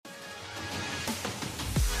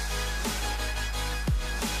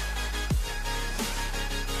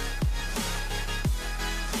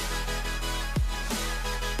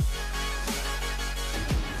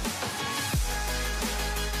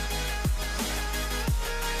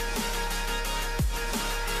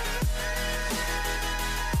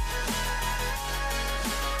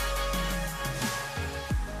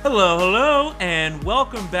Hello, and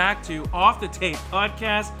welcome back to Off the Tape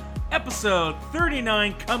Podcast, episode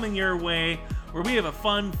 39 coming your way, where we have a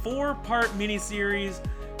fun 4-part mini-series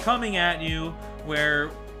coming at you, where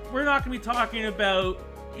we're not going to be talking about,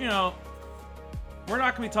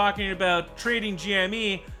 trading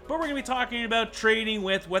GME, but we're going to be talking about trading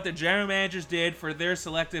with what the general managers did for their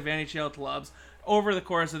selective NHL clubs over the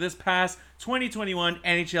course of this past 2021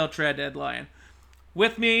 NHL trade deadline.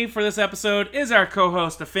 With me for this episode is our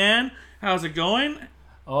co-host, Stefan. How's it going?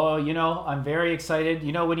 Oh, I'm very excited.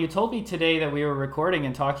 When you told me today that we were recording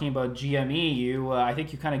and talking about GME, I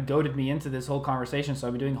think you kind of goaded me into this whole conversation. So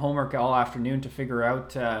I've been doing homework all afternoon to figure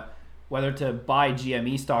out whether to buy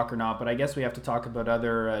GME stock or not. But I guess we have to talk about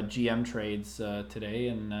other GM trades today.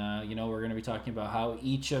 And, we're going to be talking about how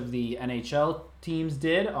each of the NHL teams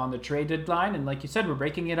did on the trade deadline. And like you said, we're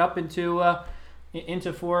breaking it up into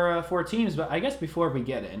four teams. But I guess before we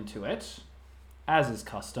get into it, as is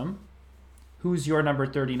custom, who's your number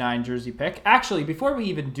 39 jersey pick? Actually, before we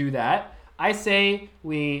even do that, I say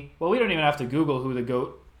we don't even have to Google who the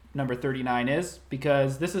GOAT number 39 is,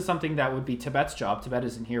 because this is something that would be Tibet's job. Tibet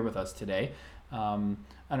isn't here with us today. I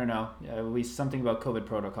don't know. Something about COVID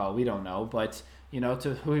protocol. We don't know. But, we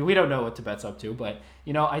don't know what Tibet's up to. But,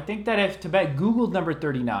 I think that if Tibet Googled number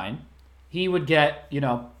 39, he would get,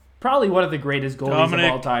 probably one of the greatest goalies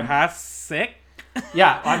of all time. Hasek?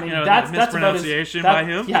 Yeah, I mean, that's mispronunciation by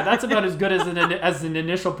him. Yeah, that's about as good as an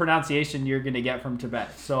initial pronunciation you're going to get from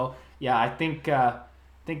Tibet. So, yeah, I think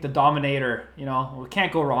the Dominator, we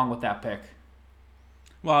can't go wrong with that pick.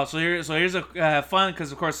 Well, so here's a fun,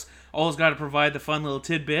 because of course always got to provide the fun little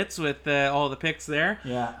tidbits with all the picks there.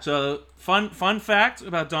 Yeah. So fun fact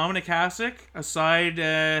about Dominik Hasek,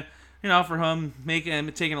 aside for him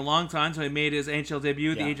taking a long time, so he made his NHL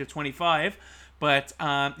debut at the age of 25. But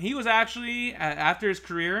he was actually, after his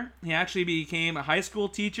career, he actually became a high school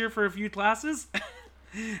teacher for a few classes.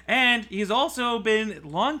 And he's also been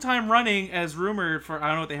long time running as rumored for, I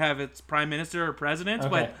don't know what they have, it's prime minister or president,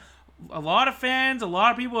 but a lot of fans, a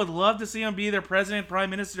lot of people would love to see him be their president, prime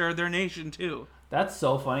minister of their nation too. That's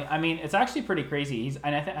so funny. I mean, it's actually pretty crazy.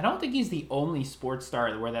 I don't think he's the only sports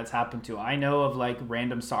star where that's happened to. I know of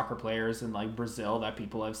random soccer players in Brazil that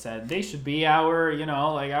people have said they should be our,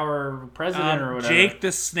 our president or whatever. Jake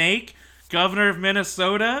the Snake, governor of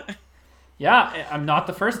Minnesota. Yeah, I'm not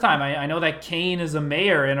the first time. I know that Kane is a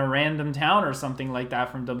mayor in a random town or something like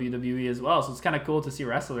that from WWE as well. So it's kind of cool to see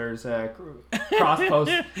wrestlers cross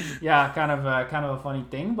post. Yeah, kind of a funny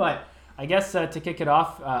thing. But I guess to kick it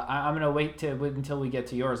off, I'm gonna wait until we get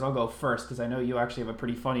to yours. I'll go first because I know you actually have a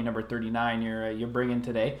pretty funny number 39 you're bringing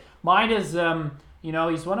today. Mine is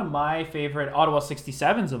he's one of my favorite Ottawa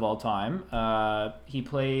 67s of all time. He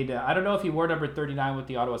played. I don't know if he wore number 39 with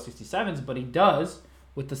the Ottawa 67s, but he does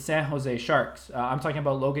with the San Jose Sharks. I'm talking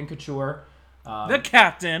about Logan Couture, the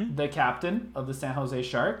captain of the San Jose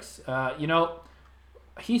Sharks.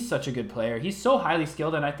 He's such a good player. He's so highly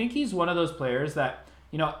skilled, and I think he's one of those players that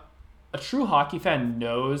a true hockey fan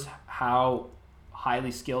knows how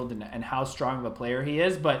highly skilled and how strong of a player he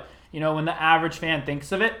is. But, when the average fan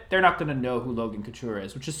thinks of it, they're not going to know who Logan Couture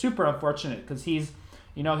is, which is super unfortunate because he's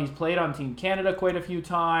played on Team Canada quite a few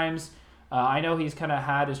times. I know he's kind of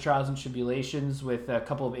had his trials and tribulations with a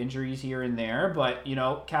couple of injuries here and there. But,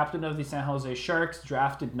 captain of the San Jose Sharks,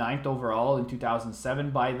 drafted 9th overall in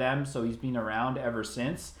 2007 by them. So he's been around ever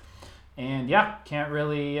since. And, yeah, can't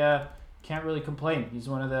really complain. He's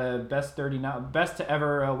one of the best to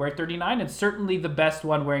ever wear 39, and certainly the best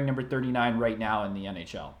one wearing number 39 right now in the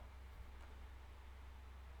NHL.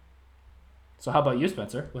 So how about you,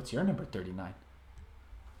 Spencer? What's your number 39?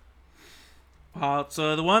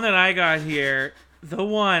 So the one that I got here, the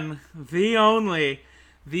one, the only,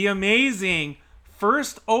 the amazing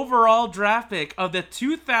first overall draft pick of the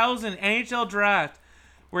 2000 NHL draft,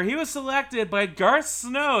 where he was selected by Garth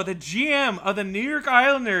Snow, the GM of the New York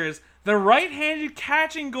Islanders, the right-handed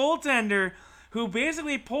catching goaltender who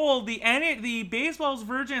basically pulled the baseball's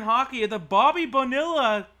version hockey of the Bobby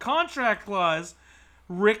Bonilla contract clause,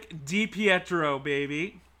 Rick DiPietro,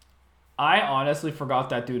 baby. I honestly forgot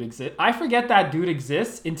that dude exists. I forget that dude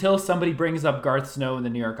exists until somebody brings up Garth Snow and the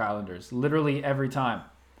New York Islanders. Literally every time.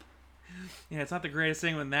 Yeah, it's not the greatest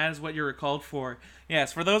thing when that is what you're recalled for.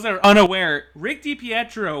 Yes, for those that are unaware, Rick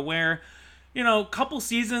DiPietro, where couple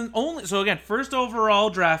seasons only. So again, first overall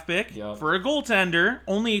draft pick for a goaltender,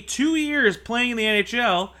 only 2 years playing in the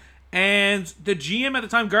NHL, and the GM at the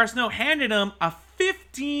time, Garth Snow, handed him a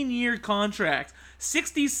 15-year contract,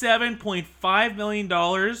 $67.5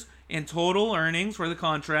 million in total earnings for the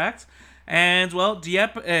contract. And well,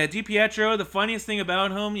 DiPietro, the funniest thing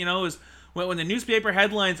about him, is when the newspaper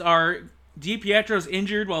headlines are DiPietro's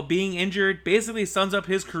injured while being injured. Basically sums up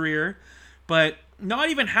his career. But not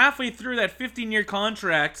even halfway through that 15-year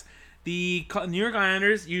contract, the New York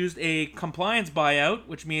Islanders used a compliance buyout,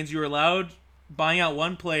 which means you were allowed buying out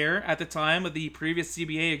one player at the time of the previous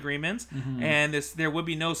CBA agreements, and there would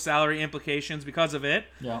be no salary implications because of it.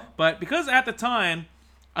 Yeah. But because at the time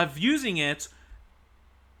of using it,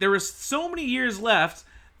 there was so many years left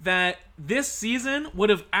that this season would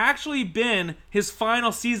have actually been his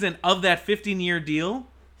final season of that 15-year deal.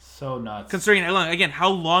 So nuts. Considering, again, how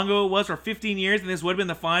long ago it was, for 15 years, and this would have been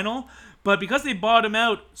the final. But because they bought him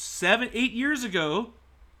out 8 years ago,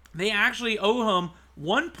 they actually owe him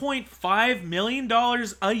 $1.5 million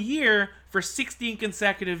a year for 16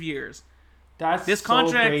 consecutive years. That's this so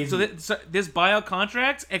contract. crazy. So this buyout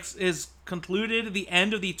contract is concluded at the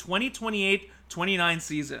end of the 2028-29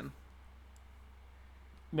 season.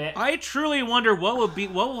 Man. I truly wonder what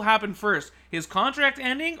will happen first: his contract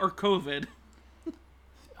ending or COVID.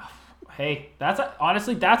 Hey,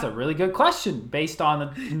 honestly that's a really good question based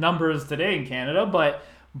on the numbers today in Canada. But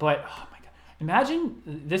oh my god, imagine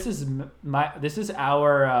this is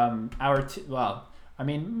our well, I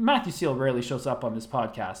mean, Matthew Seal rarely shows up on this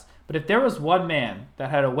podcast, but if there was one man that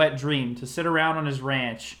had a wet dream to sit around on his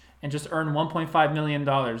ranch and just earn $1.5 million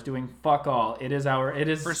doing fuck all, it is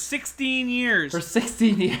for 16 years. For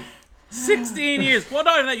 16 years. 16 years. Well,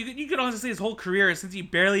 not that. You could honestly say his whole career, since he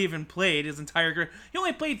barely even played his entire career. He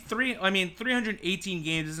only played 318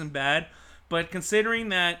 games isn't bad, but considering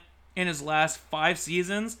that in his last 5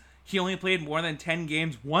 seasons, he only played more than 10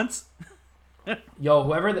 games once. Yo,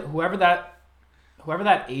 whoever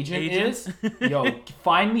that agent is, yo,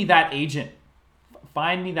 find me that agent.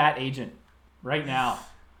 Find me that agent right now.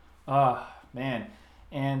 Oh, man.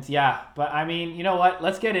 And yeah, but I mean, you know what?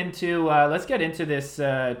 Let's get into this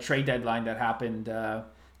trade deadline that happened,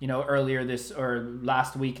 earlier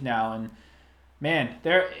last week now. And man,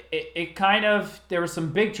 there were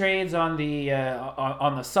some big trades on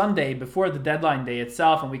the Sunday before the deadline day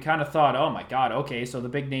itself, and we kind of thought, oh my god, okay, so the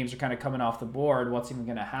big names are kind of coming off the board. What's even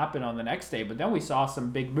going to happen on the next day? But then we saw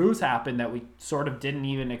some big moves happen that we sort of didn't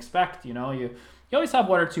even expect. You always have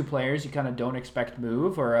one or two players you kind of don't expect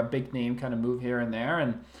move, or a big name kind of move here and there,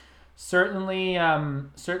 and certainly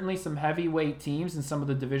some heavyweight teams in some of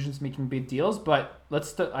the divisions making big deals. But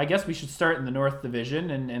I guess we should start in the North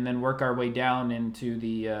Division and then work our way down into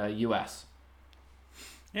the U.S.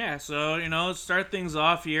 Yeah, so let's start things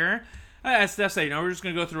off here. As Steph said, we're just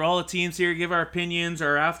gonna go through all the teams here, give our opinions,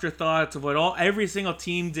 our afterthoughts of what every single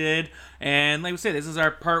team did, and like we said, this is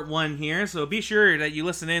our part 1 here. So be sure that you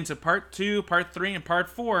listen in to part 2, part 3, and part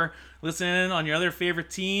 4. Listen in on your other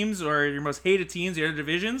favorite teams or your most hated teams, the other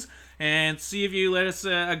divisions, and see if you let us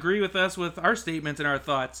agree with us with our statements and our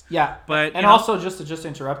thoughts. Yeah, but also just to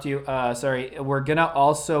interrupt you, sorry, we're gonna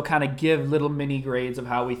also kind of give little mini grades of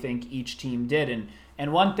how we think each team did.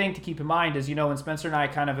 And one thing to keep in mind is, when Spencer and I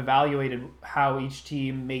kind of evaluated how each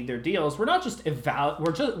team made their deals, we're not just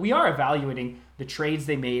we are evaluating the trades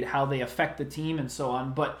they made, how they affect the team, and so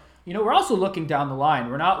on. But we're also looking down the line.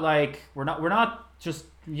 We're not just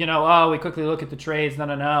we quickly look at the trades.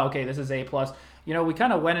 No. Okay, this is A+. We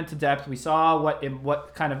kind of went into depth. We saw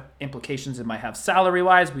what kind of implications it might have salary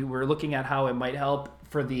wise. We were looking at how it might help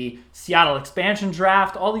for the Seattle expansion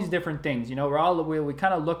draft, all these different things. We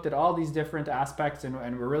kind of looked at all these different aspects, and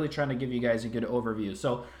we're really trying to give you guys a good overview.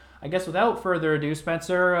 So I guess without further ado,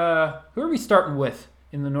 Spencer, who are we starting with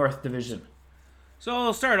in the North Division? So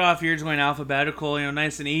we'll start off here just going alphabetical,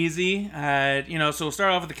 nice and easy. So we'll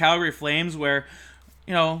start off with the Calgary Flames, where,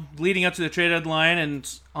 leading up to the trade deadline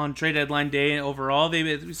and on trade deadline day overall,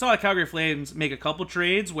 we saw the Calgary Flames make a couple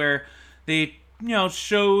trades where they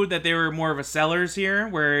showed that they were more of a sellers here,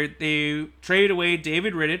 where they traded away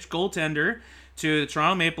David Rittich, goaltender, to the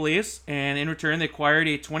Toronto Maple Leafs, and in return they acquired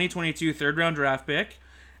a 2022 third-round draft pick.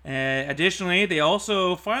 Additionally, they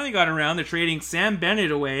also finally got around to trading Sam Bennett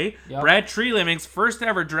away, Brad Treliving's first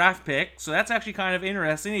ever draft pick, so that's actually kind of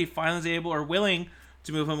interesting. He finally was able or willing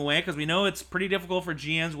to move him away, because we know it's pretty difficult for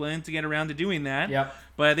GMs willing to get around to doing that. Yep.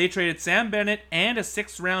 But they traded Sam Bennett and a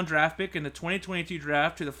 6th-round draft pick in the 2022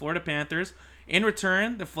 draft to the Florida Panthers. In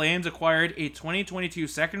return, the Flames acquired a 2022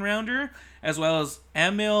 second-rounder, as well as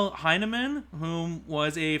Emil Heineman, whom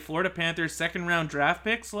was a Florida Panthers second-round draft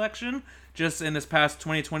pick selection just in this past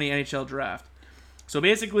 2020 NHL draft. So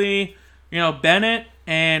basically, Bennett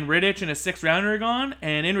and Rittich and a 6th-rounder are gone,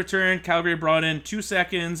 and in return, Calgary brought in 2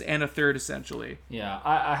 seconds and a third, essentially. Yeah,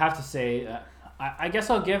 I have to say, I guess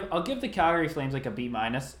I'll give the Calgary Flames like a B-.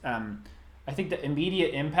 I think the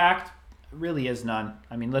immediate impact really is none.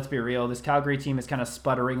 I mean, let's be real. This Calgary team is kind of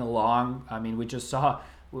sputtering along. I mean, we just saw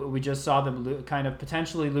we just saw them kind of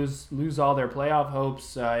potentially lose all their playoff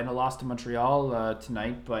hopes in a loss to Montreal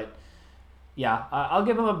tonight. But yeah, I'll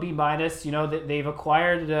give them a B minus. You know, they've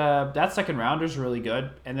acquired that second rounder's really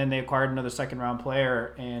good, and then they acquired another second round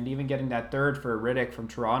player, and even getting that third for Riddick from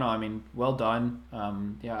Toronto. I mean, well done.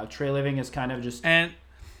 Trey Living is kind of just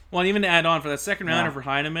Well, even to add on for that second rounder for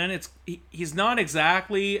Heineman, he's not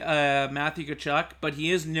exactly Matthew Tkachuk, but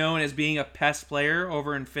he is known as being a pest player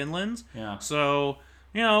over in Finland. Yeah. So,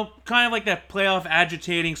 kind of like that playoff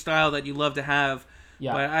agitating style that you love to have.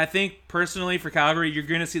 Yeah. But I think personally for Calgary, you're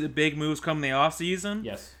going to see the big moves come in the offseason.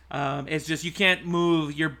 Yes. It's just you can't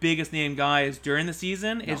move your biggest name guys during the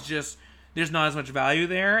season. No. It's just there's not as much value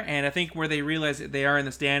there. And I think where they realize that they are in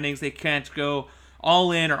the standings, they can't go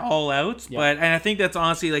all in or all out. Yeah. And I think that's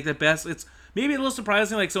honestly like the best. It's maybe a little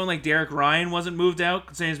surprising, like someone like Derek Ryan wasn't moved out,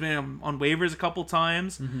 considering he's been on waivers a couple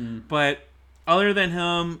times. Mm-hmm. But other than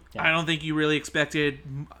him, I don't think you really expected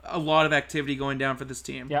a lot of activity going down for this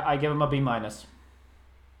team. Yeah, I give him a B minus.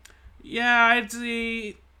 Yeah, I'd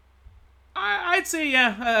say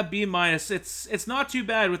a B minus. It's not too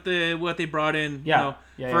bad with what they brought in.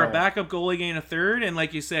 For a backup goalie getting a third, and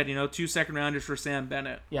like you said, 2 second rounders for Sam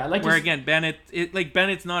Bennett. Yeah, again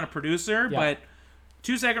Bennett's not a producer, but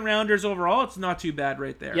 2 second rounders overall, it's not too bad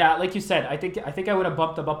right there. Yeah, like you said, I think I would have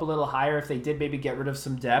bumped them up a little higher if they did maybe get rid of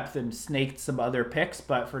some depth and snaked some other picks.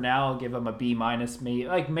 But for now, I'll give them a B minus,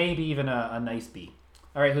 maybe even a nice B.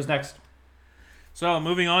 All right, who's next? So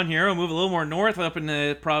moving on here, we'll move a little more north up in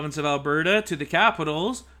the province of Alberta to the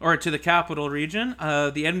Capitals, or to the capital region,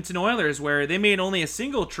 the Edmonton Oilers, where they made only a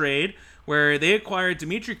single trade where they acquired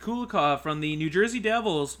Dmitry Kulikov from the New Jersey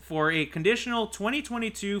Devils for a conditional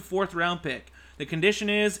 2022 fourth round pick. The condition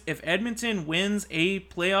is if Edmonton wins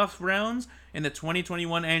 8 playoff rounds in the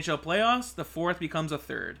 2021 NHL playoffs, the fourth becomes a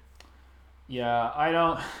third. Yeah,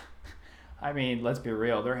 I mean, let's be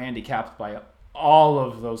real. They're handicapped by all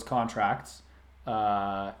of those contracts.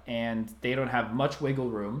 And they don't have much wiggle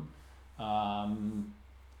room.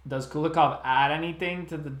 Does Kulikov add anything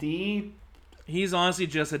to the D? He's honestly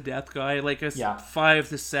just a depth guy, like a 5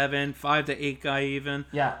 to 7, 5 to 8 guy even.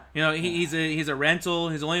 Yeah. He's a rental.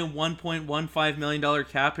 He's only a $1.15 million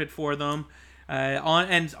cap hit for them.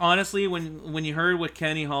 And honestly, when you heard what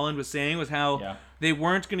Kenny Holland was saying was how they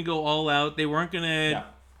weren't going to go all out. They weren't going to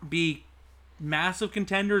be massive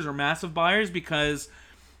contenders or massive buyers because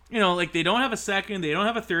they don't have a second, they don't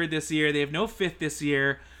have a third this year, they have no fifth this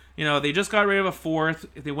year. They just got rid of a fourth.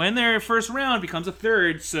 If they win their first round, it becomes a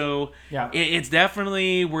third. So it's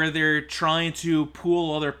definitely where they're trying to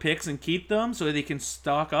pool all their picks and keep them so they can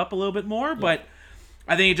stock up a little bit more. Yeah. But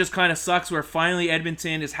I think it just kind of sucks where finally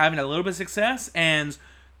Edmonton is having a little bit of success, and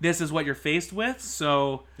this is what you're faced with.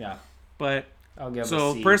 So but I'll give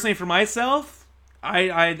so a C. Personally for myself,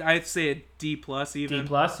 I'd say a D plus even. D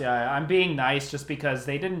plus, yeah. I'm being nice just because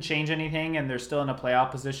they didn't change anything and they're still in a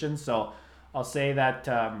playoff position. So I'll say that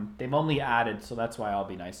they've only added, so that's why I'll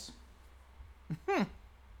be nice.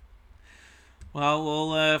 Well,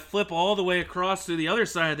 we'll flip all the way across to the other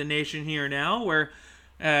side of the nation here now, where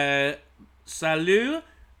Salut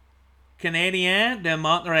Canadien de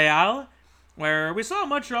Montréal, where we saw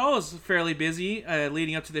Montreal was fairly busy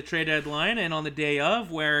leading up to the trade deadline, and on the day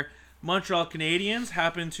of, where Montreal Canadiens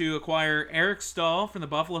happened to acquire Eric Stahl from the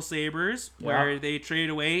Buffalo Sabres, where they traded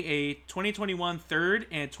away a 2021 third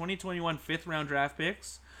and 2021 fifth round draft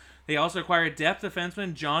picks. They also acquired depth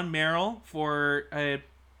defenseman John Merrill for a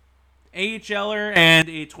AHLer and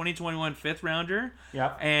a 2021 fifth rounder.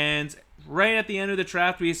 Yeah. And right at the end of the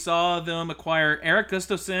draft, we saw them acquire Eric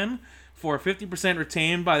Gustafsson for 50%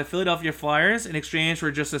 retained by the Philadelphia Flyers in exchange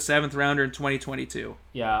for just a 7th rounder in 2022.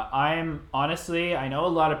 Yeah, I know a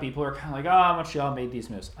lot of people are kind of like, Montreal made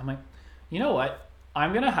these moves. I'm like, you know what?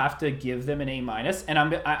 I'm gonna have to give them an A minus, and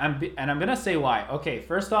I'm gonna say why. Okay,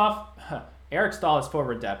 first off, Eric Stahl is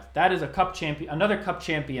forward depth. That is another cup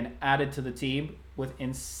champion added to the team with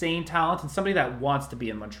insane talent and somebody that wants to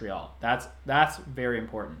be in Montreal. That's very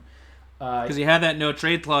important. Because he had that no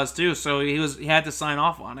trade clause too, so he had to sign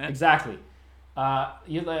off on it. Exactly.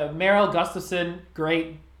 Merrill, Gustafsson,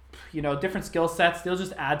 great. Different skill sets. They'll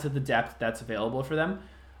just add to the depth that's available for them.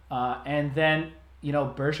 And then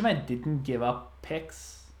Bergevin didn't give up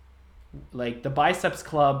picks. Like the Biceps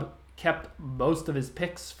Club kept most of his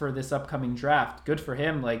picks for this upcoming draft. Good for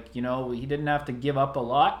him. He didn't have to give up a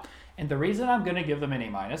lot. And the reason I'm going to give them an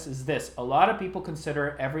A minus is this: a lot of people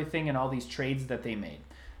consider everything in all these trades that they made.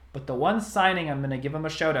 But the one signing I'm going to give him a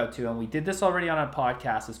shout out to, and we did this already on a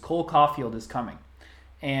podcast, is Cole Caulfield is coming.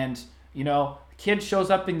 And, kid shows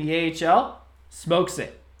up in the AHL, smokes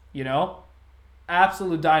it,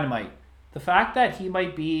 absolute dynamite. The fact that he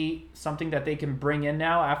might be something that they can bring in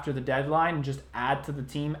now after the deadline and just add to the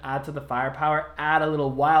team, add to the firepower, add a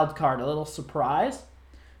little wild card, a little surprise.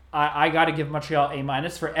 I got to give Montreal A-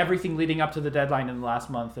 for everything leading up to the deadline in the last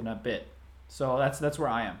month and a bit. So that's where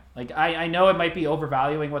I am. Like I know it might be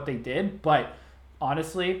overvaluing what they did, but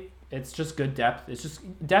honestly, it's just good depth. It's just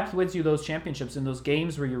depth wins you those championships in those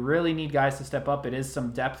games where you really need guys to step up. It is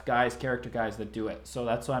some depth guys, character guys that do it. So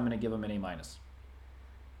that's why I'm going to give them an A-.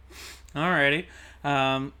 Alrighty.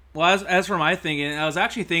 Well, as for my thinking, I was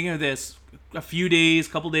actually thinking of this a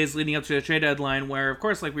couple days leading up to the trade deadline, where, of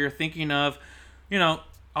course, like we were thinking of,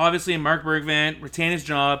 obviously Mark Bergevin retain his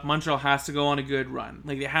job. Montreal has to go on a good run.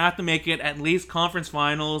 Like they have to make it at least conference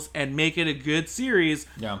finals and make it a good series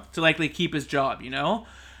to likely keep his job.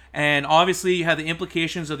 And obviously you have the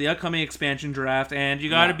implications of the upcoming expansion draft, and you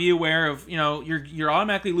got to be aware of you're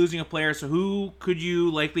automatically losing a player. So who could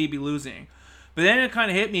you likely be losing? But then it kind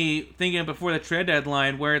of hit me thinking before the trade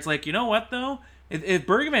deadline where it's like, you know what, though? If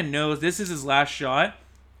Bergevin knows this is his last shot,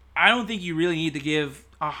 I don't think you really need to give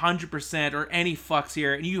 100% or any fucks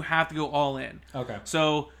here, and you have to go all in. Okay.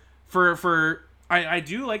 So I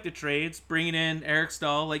do like the trades, bringing in Eric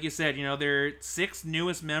Stahl. Like you said, they're sixth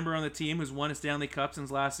newest member on the team who's won a Stanley Cup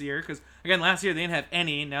since last year. Because, again, last year they didn't have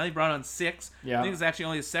any. Now they brought on 6. Yeah. I think it's actually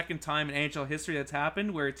only the second time in NHL history that's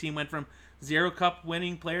happened where a team went from 0 cup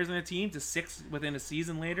winning players on the team to 6 within a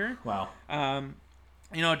season later. Wow.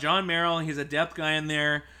 John Merrill, he's a depth guy in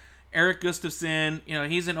there. Eric Gustafsson,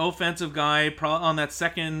 he's an offensive guy on that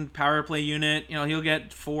second power play unit. He'll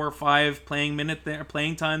get 4 or 5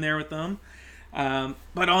 playing time there with them.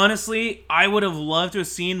 But honestly, I would have loved to have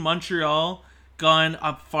seen Montreal gone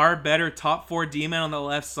a far better top 4 D-man on the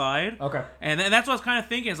left side. Okay. And that's what I was kind of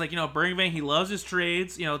thinking. It's like, Bergevin, he loves his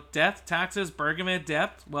trades. Depth, taxes, Bergevin,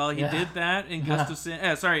 depth. Well, he did that in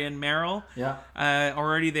Gustafsson. In Merrill. Yeah.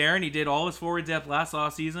 Already there, and he did all his forward depth last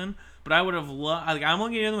offseason. But I would have loved. I'm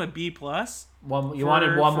only giving them a B+. You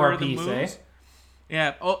wanted one more piece, eh?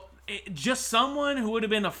 Yeah. Just someone who would have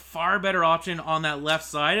been a far better option on that left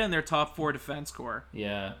side in their top 4 defense core.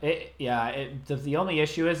 Yeah. The only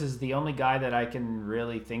issue is the only guy that I can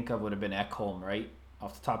really think of would have been Ekholm, right?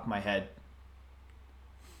 Off the top of my head.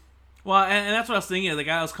 Well, and that's what I was thinking. Like,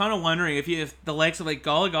 I was kind of wondering if the likes of like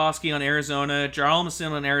Goligoski on Arizona, Jarlmason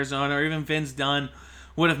on Arizona, or even Vince Dunn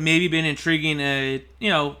would have maybe been intriguing,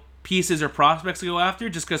 pieces or prospects to go after,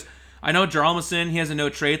 just because I know Jarlmason, he has a no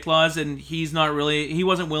trade clause, and he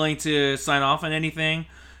wasn't willing to sign off on anything.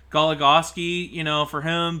 Goligoski, for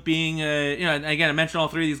him being again, I mentioned all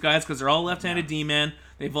 3 of these guys because they're all left-handed D-men.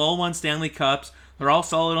 They've all won Stanley Cups. They're all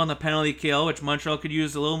solid on the penalty kill, which Montreal could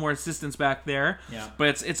use a little more assistance back there. Yeah.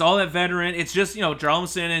 But it's all that veteran. It's just,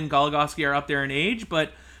 Jarlmason and Goligoski are up there in age,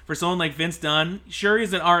 but for someone like Vince Dunn, sure,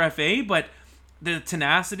 he's an RFA, but the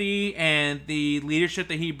tenacity and the leadership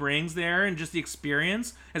that he brings there and just the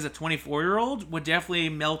experience as a 24-year-old would definitely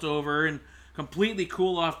melt over and completely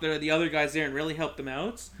cool off the other guys there and really help them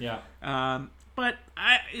out. Yeah.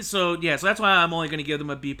 So that's why I'm only going to give them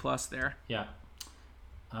a B+ there. Yeah.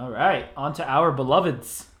 All right. On to our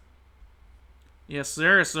beloveds. Yes,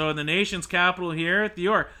 sir. So in the nation's capital here,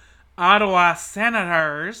 your Ottawa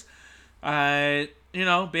Senators,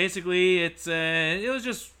 basically it was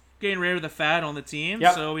just getting rid of the fat on the team.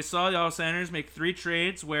 Yep. So we saw the Ottawa Senators make 3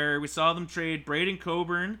 trades where we saw them trade Braden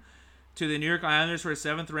Coburn to the New York Islanders for a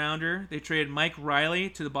 7th rounder. They traded Mike Riley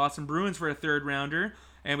to the Boston Bruins for a 3rd rounder.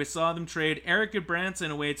 And we saw them trade Eric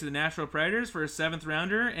Goodbranson away to the Nashville Predators for a 7th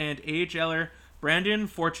rounder and AHLer Brandon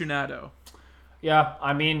Fortunato. Yeah,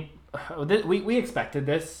 I mean, we expected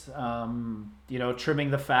this.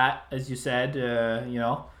 Trimming the fat, as you said,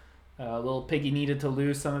 little piggy needed to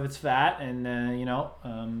lose some of its fat, and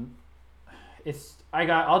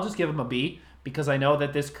I'll just give him a B because I know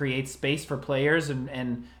that this creates space for players,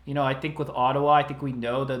 and I think with Ottawa, I think we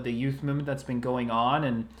know that the youth movement that's been going on,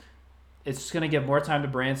 and it's just going to give more time to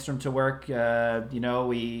Brandstrom to work. We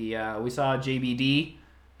saw JBD,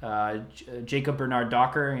 Jacob Bernard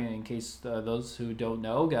Docker, in case those who don't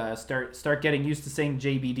know, start getting used to saying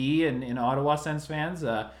JBD in Ottawa Sens fans.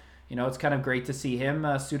 It's kind of great to see him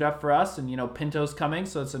suit up for us, and Pinto's coming,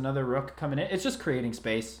 so it's another rook coming in. It's just creating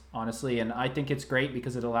space, honestly, and I think it's great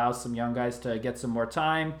because it allows some young guys to get some more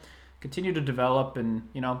time, continue to develop, and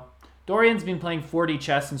Dorian's been playing 4D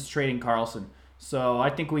chess since trading Carlson, so I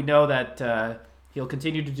think we know that he'll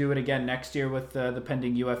continue to do it again next year with the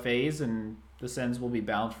pending UFAs, and the Sens will be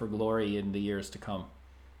bound for glory in the years to come.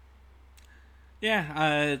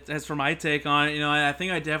 Yeah, as for my take on it, I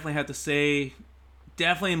think I definitely have to say.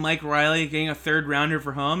 Definitely Mike Riley getting a 3rd rounder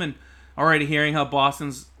for him, and already hearing how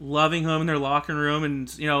Boston's loving him in their locker room and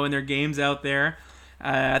in their games out there.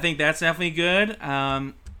 I think that's definitely good.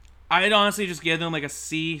 I'd honestly just give them like a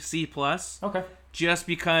C plus. Okay. Just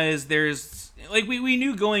because there's like we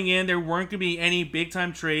knew going in there weren't going to be any big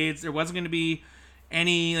time trades. There wasn't going to be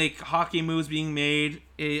any like hockey moves being made.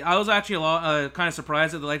 I was actually a lot kind of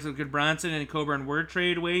surprised that the likes of Goodbranson and Coburn were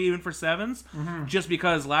traded away even for sevens, just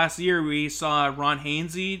because last year we saw Ron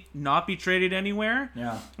Hainsey not be traded anywhere.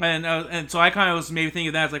 Yeah. And so I kind of was maybe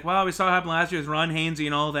thinking that it's like, wow, we saw what happened last year with Ron Hainsey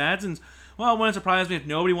and all that, and well, it wouldn't surprise me if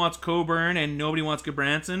nobody wants Coburn and nobody wants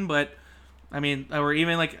Goodbranson, but I mean, or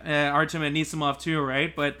even like Artem and Nisimov too,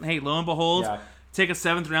 right? But hey, lo and behold, take a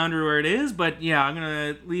 7th rounder where it is. But yeah, I'm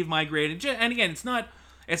gonna leave my grade. And again, it's not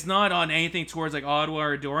on anything towards like Ottawa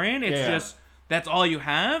or Dorian. It's just that's all you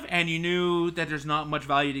have, and you knew that there's not much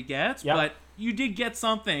value to get, but you did get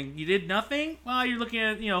something. You did nothing. Well, you're looking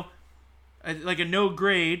at like a no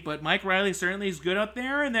grade, but Mike Riley certainly is good up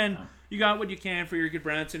there, and then you got what you can for your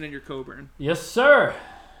Goodbranson and your Coburn. Yes, sir.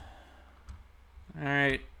 All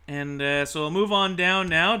right. And so we'll move on down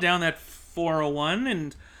that 401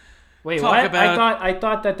 and wait, what? I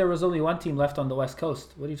thought that there was only one team left on the West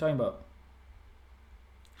Coast. What are you talking about?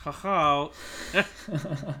 Haha.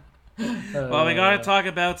 Well, we got to talk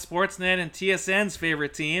about Sportsnet and TSN's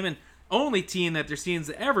favorite team and only team that there seems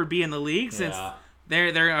to ever be in the league, since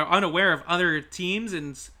they're unaware of other teams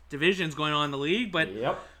and divisions going on in the league. But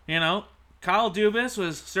Kyle Dubas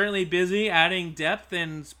was certainly busy adding depth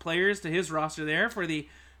and players to his roster there for the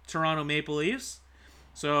Toronto Maple Leafs.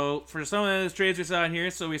 So for some of those trades we saw in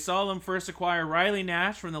here, so we saw them first acquire Riley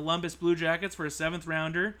Nash from the Columbus Blue Jackets for a 7th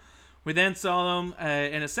rounder. We then saw them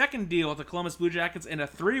in a second deal with the Columbus Blue Jackets in a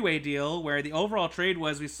 3-way deal, where the overall trade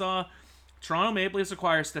was we saw Toronto Maple Leafs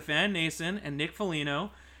acquire Stefan Noesen and Nick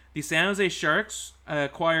Foligno. The San Jose Sharks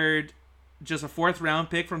acquired just a 4th round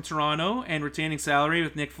pick from Toronto and retaining salary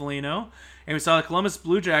with Nick Foligno. And we saw the Columbus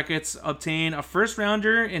Blue Jackets obtain a 1st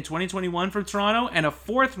rounder in 2021 from Toronto and a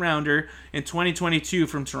 4th rounder in 2022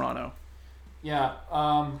 from Toronto. Yeah.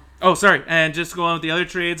 Oh, sorry. And just to go on with the other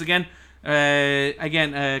trades again.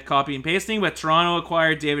 Copy and pasting. But Toronto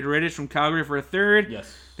acquired David Rittich from Calgary for a 3rd.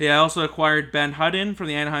 Yes. They also acquired Ben Hutton from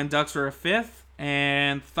the Anaheim Ducks for a 5th.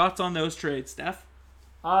 And thoughts on those trades, Steph?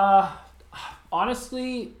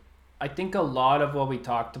 Honestly, I think a lot of what we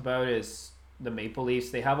talked about is the Maple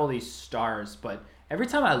Leafs. They have all these stars, but every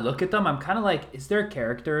time I look at them, I'm kind of like, is there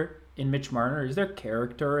character in Mitch Marner? Is there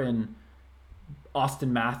character in Auston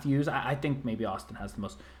Matthews? I think maybe Austin has the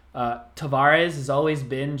most. Tavares has always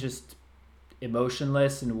been just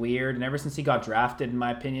emotionless and weird, and ever since he got drafted, in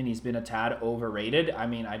my opinion, he's been a tad overrated. I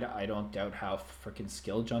mean, I don't doubt how freaking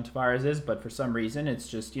skilled John Tavares is, but for some reason, it's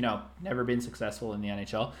just, never been successful in the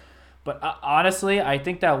NHL. But honestly, I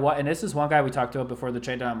think that and this is one guy we talked about before the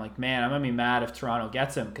trade deadline. I'm like, man, I'm going to be mad if Toronto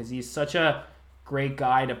gets him, because he's such a great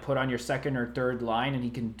guy to put on your 2nd or 3rd line, and he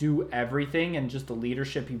can do everything, and just the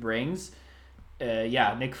leadership he brings.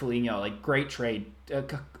 Nick Foligno, like, great trade.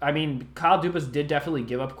 I mean, Kyle Dubas did definitely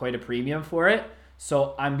give up quite a premium for it,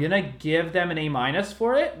 so I'm going to give them an A-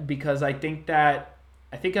 for it, because I think that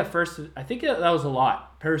was a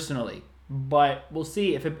lot, personally. But we'll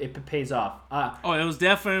see if it pays off. It was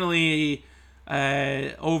definitely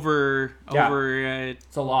over.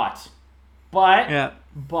 It's a lot, but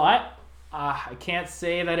I can't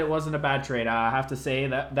say that it wasn't a bad trade. I have to say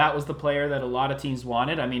that was the player that a lot of teams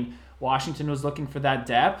wanted. I mean, Washington was looking for that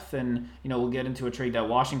depth, and we'll get into a trade that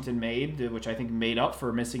Washington made, which I think made up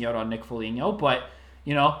for missing out on Nick Foligno. But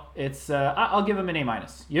it's I'll give him an A-.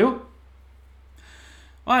 You?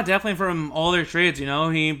 Well, definitely from all their trades,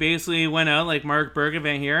 he basically went out like Mark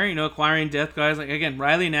Bergevin here, acquiring depth guys like, again,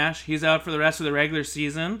 Riley Nash. He's out for the rest of the regular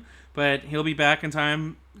season, but he'll be back in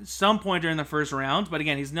time some point during the 1st round. But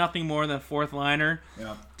again, he's nothing more than a 4th liner.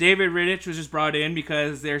 Yeah. David Rittich was just brought in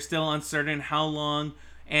because they're still uncertain how long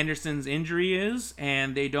Anderson's injury is,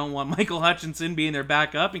 and they don't want Michael Hutchinson being their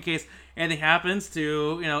backup in case anything happens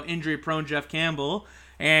to, injury-prone Jeff Campbell.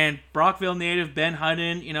 And Brockville native Ben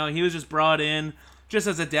Hutton, he was just brought in just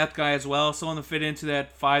as a depth guy as well, someone to fit into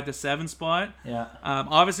that 5 to 7 spot. Yeah.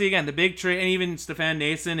 Obviously, again, the big trade, and even Stefan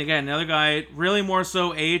Noesen, again, another guy, really more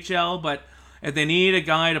so AHL, but if they need a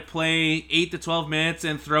guy to play 8 to 12 minutes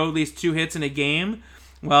and throw at least 2 hits in a game,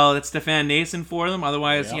 well, it's Stefan Noesen for them.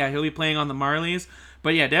 Otherwise, he'll be playing on the Marlies.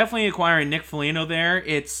 But yeah, definitely acquiring Nick Foligno there.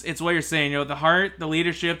 It's what you're saying, the heart, the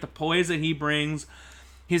leadership, the poise that he brings.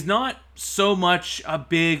 He's not so much a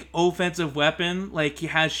big offensive weapon like he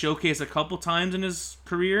has showcased a couple times in his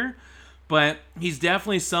career, but he's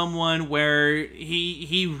definitely someone where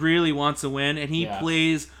he really wants to win, and he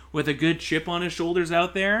plays with a good chip on his shoulders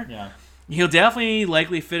out there. Yeah. He'll definitely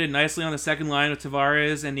likely fit in nicely on the 2nd line with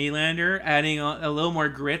Tavares and Nylander, adding a little more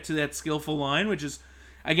grit to that skillful line, which is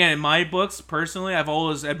again, in my books, personally, I've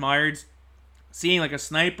always admired seeing like a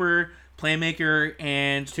sniper, playmaker,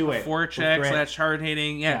 and Two-way. forecheck / hard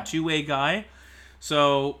hitting, Yeah. two-way guy.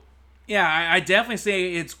 So, yeah, I definitely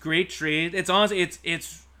say it's great trade. It's honestly,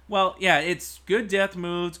 it's good depth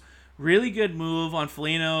moves, really good move on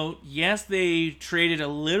Foligno. Yes, they traded a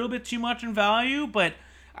little bit too much in value, but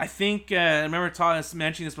I think I remember Thomas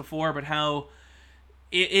mentioning this before, but how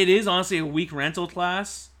it is honestly a weak rental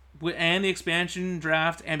class, and the expansion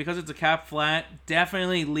draft, and because it's a cap flat,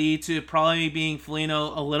 definitely lead to probably being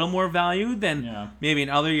Foligno a little more valued than maybe in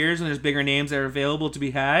other years when there's bigger names that are available to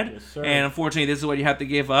be had. Yes, sir. And unfortunately, this is what you have to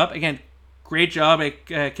give up. Again, great job at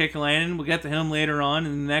Kekalainen. We'll get to him later on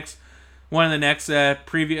in the next one of the next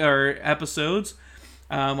preview or episodes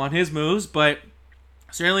on his moves, but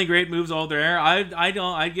certainly great moves all there.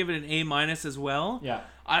 I'd give it an A- as well. Yeah.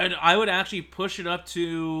 I would actually push it up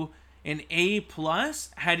to an A+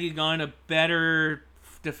 had he gone a better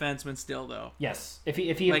defenseman still, though. Yes. If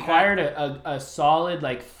he acquired a solid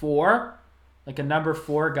like 4, like a number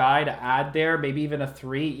 4 guy to add there, maybe even a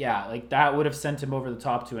 3, yeah, like that would have sent him over the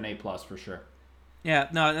top to an A+ for sure. Yeah,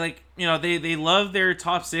 no, like, you know, they love their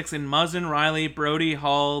top 6 in Muzzin, Riley, Brody,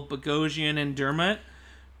 Hall, Bogosian, and Dermott.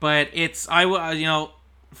 But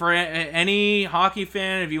for any hockey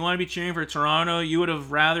fan, if you want to be cheering for Toronto, you would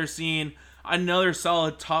have rather seen another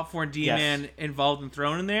solid top 4 D-man involved and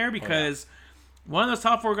thrown in there, because one of those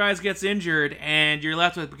top 4 guys gets injured and you're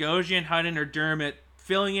left with Bogosian, Hutton, or Dermott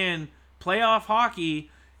filling in playoff hockey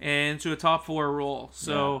into a top 4 role.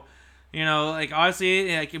 So, you know, like,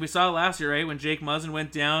 obviously, like we saw last year, right, when Jake Muzzin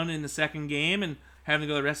went down in the second game and having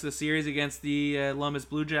to go the rest of the series against the Columbus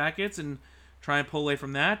Blue Jackets and try and pull away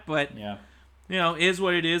from that. But you know, is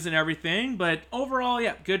what it is and everything. But overall,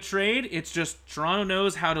 yeah, good trade. It's just Toronto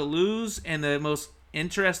knows how to lose in the most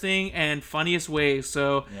interesting and funniest ways.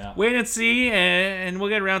 So wait and see, and we'll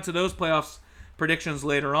get around to those playoffs predictions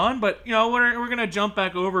later on. But, you know, we're going to jump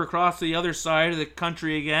back over across the other side of the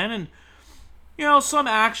country again. And, you know, some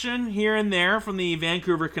action here and there from the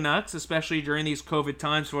Vancouver Canucks, especially during these COVID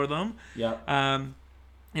times for them.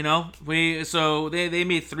 You know, they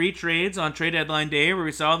made 3 trades on trade deadline day, where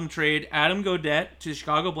we saw them trade Adam Gaudette to the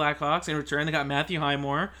Chicago Blackhawks. In return, they got Matthew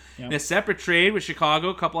Highmore. In a separate trade with Chicago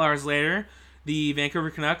a couple hours later, the Vancouver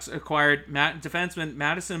Canucks acquired defenseman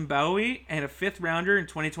Madison Bowie and a 5th rounder in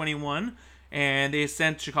 2021, and they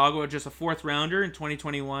sent Chicago just a 4th rounder in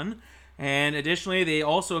 2021. And additionally, they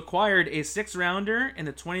also acquired a 6th rounder in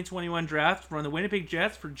the 2021 draft from the Winnipeg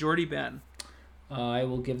Jets for Jordy Ben. I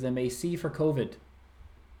will give them a C for COVID.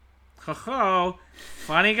 Ho,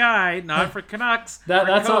 funny guy, not for Canucks.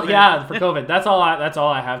 That's all. Yeah, for COVID. That's all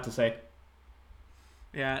I have to say.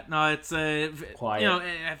 Yeah, no, it's Quiet. You know,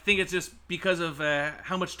 I think it's just because of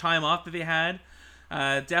how much time off that they had.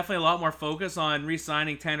 Definitely a lot more focus on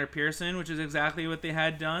re-signing Tanner Pearson, which is exactly what they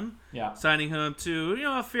had done. Yeah, signing him to, you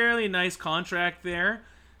know, a fairly nice contract there.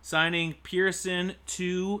 Signing Pearson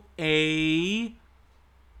to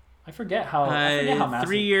I forget how massive.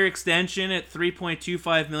 3-year extension at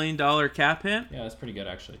 $3.25 million cap hit. Yeah, that's pretty good,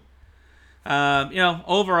 actually. You know,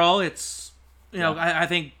 overall, it's, you know, I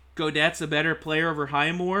think Gaudette's a better player over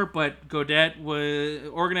Highmore, but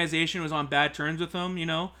organization was on bad terms with him, you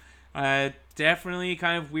know. Definitely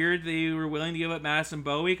kind of weird they were willing to give up Madison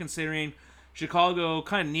Bowie, considering Chicago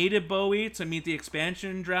kind of needed Bowie to meet the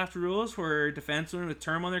expansion draft rules for defensemen with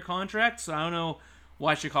term on their contract. So I don't know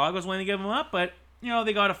why Chicago was willing to give him up, but, you know,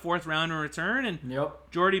 they got a 4th rounder in return, and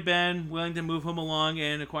Jordy Ben willing to move him along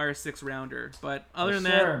and acquire a 6th rounder. But other than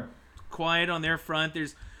that, quiet on their front.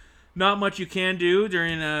 There's not much you can do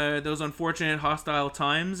during those unfortunate hostile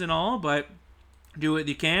times and all, but do what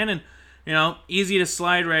you can. And, you know, easy to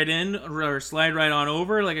slide right in or slide right on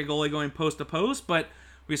over like a goalie going post to post. But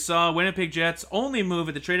we saw Winnipeg Jets only move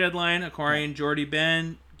at the trade deadline, acquiring Jordy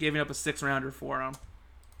Ben, giving up a 6th rounder for him.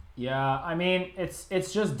 Yeah, I mean, it's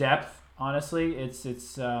just depth. Honestly,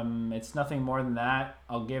 it's nothing more than that.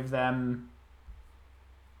 I'll give them,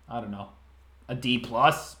 I don't know, a D+,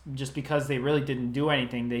 just because they really didn't do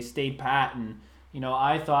anything. They stayed pat, and, you know,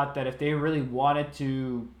 I thought that if they really wanted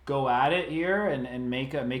to go at it here and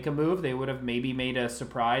make a move, they would have maybe made a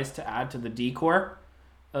surprise to add to the D-core,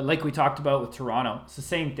 like we talked about with Toronto. It's the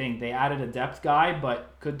same thing. They added a depth guy,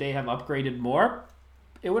 but could they have upgraded more?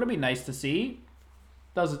 It would have been nice to see.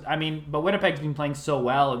 But Winnipeg's been playing so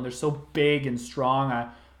well, and they're so big and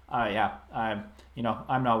strong. I'm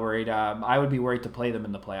not worried. I would be worried to play them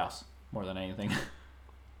in the playoffs more than anything.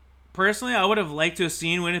 Personally, I would have liked to have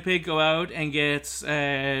seen Winnipeg go out and get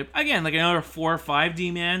again like another 4 or 5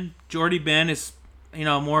 D-man. Jordy Ben is, you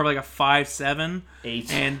know, more of like a 5-7,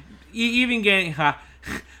 8, and even getting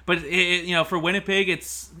But for Winnipeg,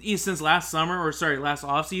 it's since last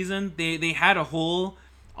offseason, they had a hole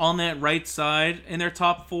on that right side in their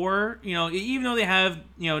top four. Even though they have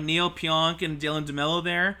Neil Pionk and Dylan DeMello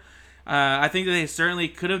there, I think that they certainly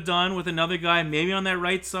could have done with another guy maybe on that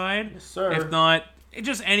right side. Yes, sir. If not,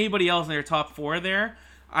 just anybody else in their top four there.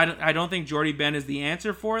 I don't think Jordy Ben is the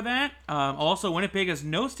answer for that. Also, Winnipeg has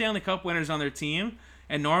no Stanley Cup winners on their team,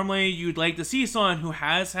 and normally you'd like to see someone who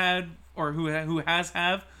has had or who has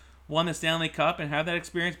won the Stanley Cup and have that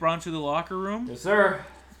experience brought into the locker room. Yes, sir.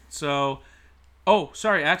 So,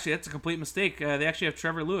 sorry, actually, that's a complete mistake. They actually have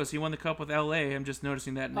Trevor Lewis. He won the Cup with LA. I'm just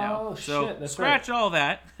noticing that now. Oh, so shit. That's scratch right. all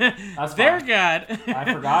that. That's They're fine. good.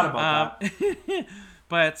 I forgot about that.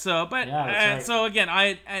 But Yeah, that's right. so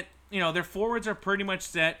again, their forwards are pretty much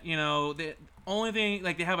set. The only thing,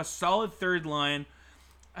 they have a solid third line.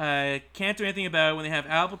 Can't do anything about it when they have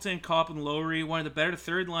Appleton, Kopp, and Lowry, one of the better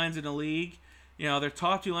third lines in the league. Their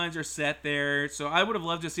top two lines are set there. So I would have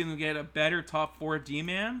loved to see them get a better top four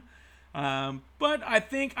D-man. But I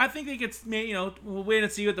think they could, we'll wait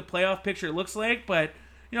and see what the playoff picture looks like. But,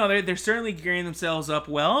 they're certainly gearing themselves up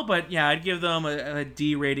well. But, yeah, I'd give them a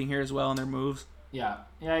D rating here as well in their moves. Yeah,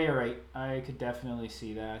 you're right. I could definitely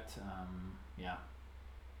see that. Yeah.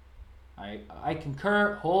 I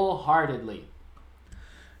concur wholeheartedly.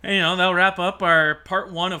 And, that'll wrap up our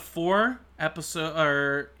part 1 of 4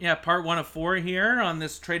 part 1 of 4 here on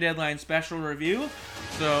this trade deadline special review.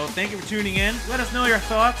 So thank you for tuning in. Let us know your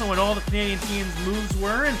thoughts on what all the Canadian teams' moves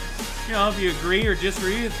were, and if you agree or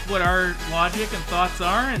disagree with what our logic and thoughts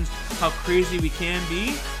are and how crazy we can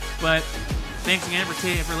be. But thanks again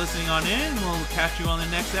for listening on in. We'll catch you on the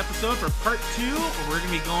next episode for part 2, where we're going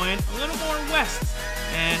to be going a little more west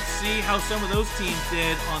and see how some of those teams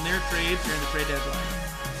did on their trades during the trade deadline.